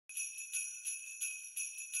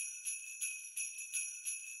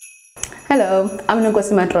Hello, I'm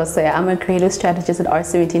Nonkosi Matrose. I'm a creative strategist at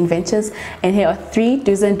R17 Ventures, and here are 3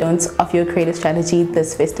 do's and don'ts of your creative strategy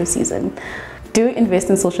this festive season. Do invest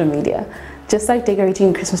in social media. Just like decorating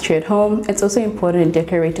a Christmas tree at home, it's also important to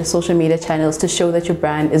decorate your social media channels to show that your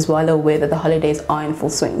brand is well aware that the holidays are in full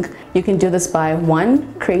swing. You can do this by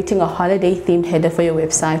 1. Creating a holiday themed header for your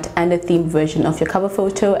website and a themed version of your cover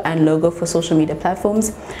photo and logo for social media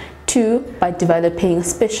platforms. 2. By developing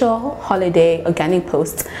special holiday organic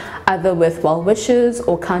posts, either with well wishes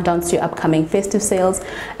or countdowns to your upcoming festive sales,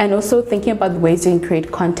 and also thinking about ways you can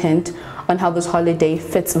create content on how this holiday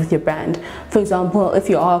fits with your brand. For example, if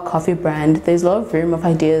you are a coffee brand, there's a lot of room of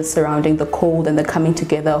ideas surrounding the cold and the coming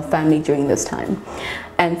together of family during this time.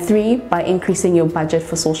 And 3, by increasing your budget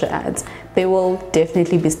for social ads. There will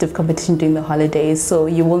definitely be stiff competition during the holidays, so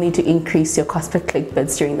you will need to increase your cost per click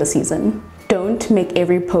bids during the season. Don't make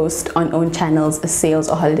every post on own channels a sales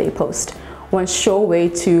or holiday post. One sure way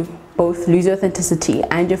to both lose your authenticity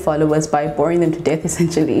and your followers by boring them to death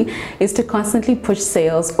essentially is to constantly push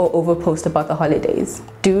sales or overpost about the holidays.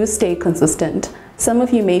 Do stay consistent. Some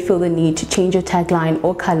of you may feel the need to change your tagline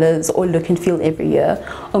or colors or look and feel every year,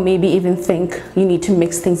 or maybe even think you need to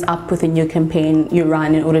mix things up with a new campaign you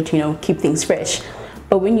run in order to keep things fresh.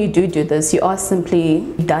 But when you do this, you are simply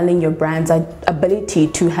dulling your brand's ability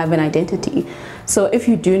to have an identity. So if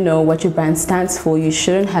you do know what your brand stands for, you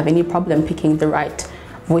shouldn't have any problem picking the right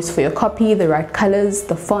voice for your copy, the right colors,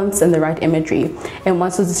 the fonts, and the right imagery. And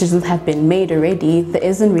once those decisions have been made already, there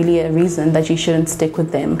isn't really a reason that you shouldn't stick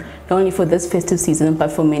with them, not only for this festive season,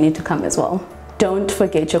 but for many to come as well. Don't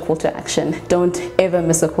forget your call to action. Don't ever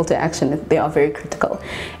miss a call to action. They are very critical.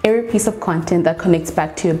 Every piece of content that connects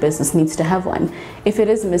back to your business needs to have one. If it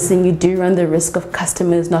is missing, you do run the risk of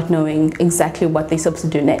customers not knowing exactly what they're supposed to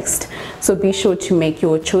do next. So be sure to make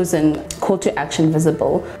your chosen call to action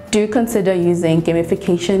visible. Do consider using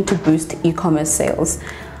gamification to boost e-commerce sales.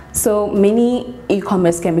 So many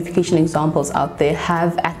e-commerce gamification examples out there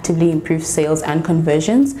have actively improved sales and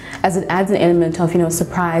conversions, as it adds an element of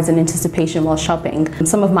surprise and anticipation while shopping.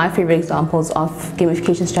 Some of my favorite examples of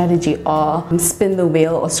gamification strategy are spin the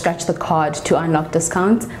wheel or scratch the card to unlock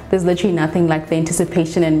discounts. There's literally nothing like the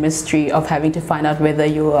anticipation and mystery of having to find out whether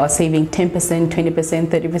you are saving 10%, 20%,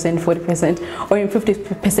 30%, 40%, or even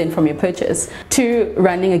 50% from your purchase. 2,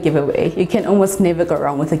 running a giveaway. You can almost never go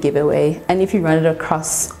wrong with a giveaway, and if you run it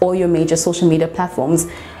across all your major social media platforms,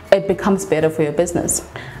 it becomes better for your business.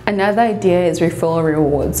 Another idea is referral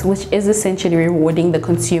rewards, which is essentially rewarding the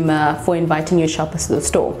consumer for inviting your shoppers to the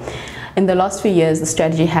store. In the last few years, the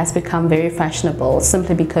strategy has become very fashionable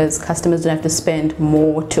simply because customers don't have to spend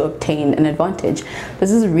more to obtain an advantage. This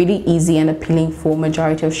is really easy and appealing for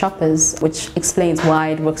majority of shoppers, which explains why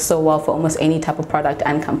it works so well for almost any type of product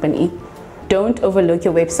and company. Don't overlook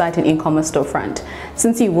your website and e-commerce storefront.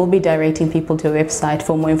 Since you will be directing people to your website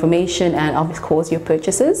for more information and of course your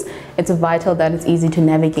purchases, it's vital that it's easy to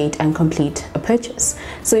navigate and complete a purchase.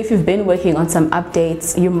 So if you've been working on some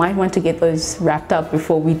updates, you might want to get those wrapped up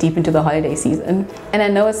before we deep into the holiday season. And I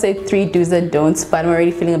know I said 3 do's and don'ts, but I'm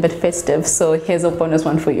already feeling a bit festive, so here's a bonus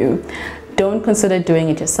one for you. Don't consider doing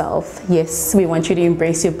it yourself. Yes, we want you to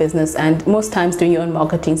embrace your business, and most times doing your own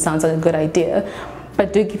marketing sounds like a good idea.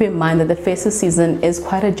 But do keep in mind that the festive season is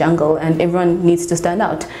quite a jungle and everyone needs to stand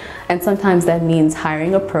out. And sometimes that means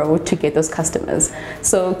hiring a pro to get those customers.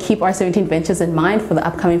 So keep R17 Ventures in mind for the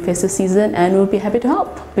upcoming festive season, and we'll be happy to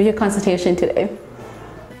help with your consultation today.